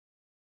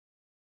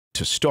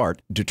To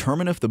start,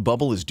 determine if the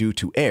bubble is due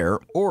to air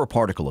or a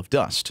particle of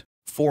dust.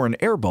 For an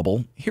air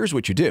bubble, here's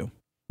what you do.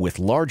 With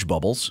large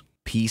bubbles,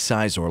 pea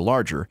size or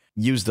larger,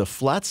 use the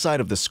flat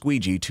side of the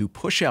squeegee to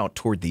push out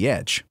toward the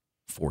edge.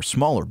 For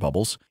smaller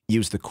bubbles,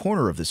 use the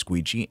corner of the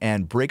squeegee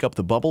and break up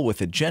the bubble with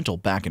a gentle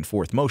back and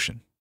forth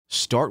motion.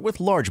 Start with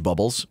large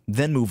bubbles,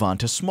 then move on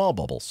to small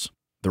bubbles.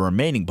 The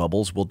remaining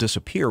bubbles will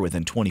disappear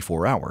within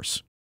 24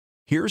 hours.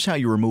 Here's how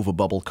you remove a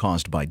bubble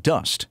caused by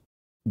dust.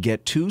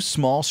 Get 2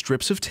 small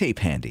strips of tape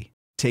handy.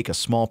 Take a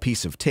small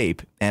piece of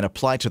tape and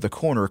apply to the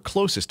corner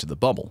closest to the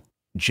bubble.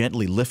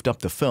 Gently lift up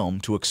the film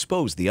to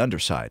expose the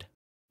underside.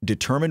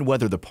 Determine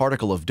whether the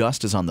particle of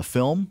dust is on the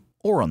film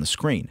or on the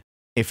screen.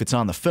 If it's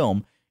on the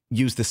film,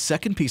 use the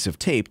second piece of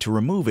tape to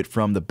remove it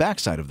from the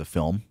backside of the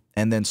film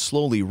and then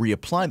slowly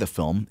reapply the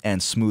film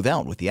and smooth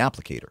out with the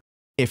applicator.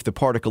 If the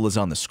particle is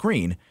on the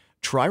screen,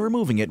 try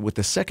removing it with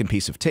the second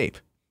piece of tape.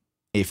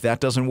 If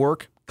that doesn't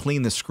work,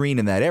 clean the screen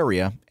in that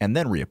area and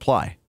then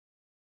reapply.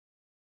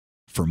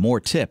 For more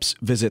tips,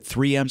 visit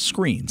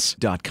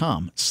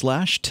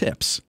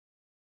 3mscreens.com/tips.